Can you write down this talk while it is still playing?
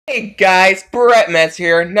Hey guys, Brett Metz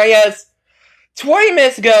here. Now yes, 20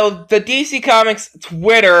 minutes ago, the DC Comics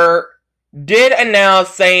Twitter did announce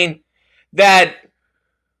saying that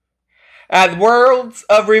the worlds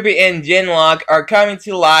of RWBY and Genlock are coming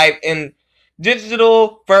to life in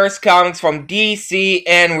digital first comics from DC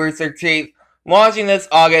and Rooster Teeth, launching this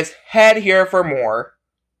August. Head here for more.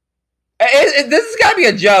 This has got to be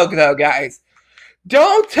a joke though, guys.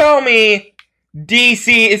 Don't tell me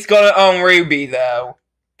DC is going to own RWBY though.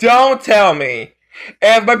 Don't tell me.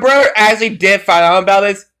 If my brother actually did find out about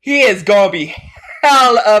this, he is gonna be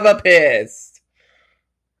hell of a pissed.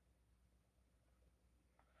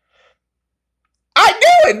 I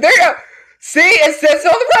knew it! See, it says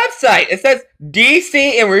on the website. It says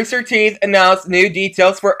DC and Rooster Teeth announced new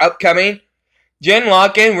details for upcoming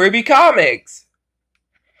Genlock and RWBY comics.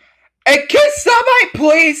 And can somebody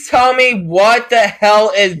please tell me what the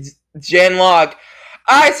hell is Genlock?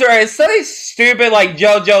 I swear, it's something stupid like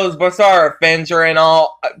JoJo's Bizarre Adventure and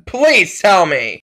all. Please tell me.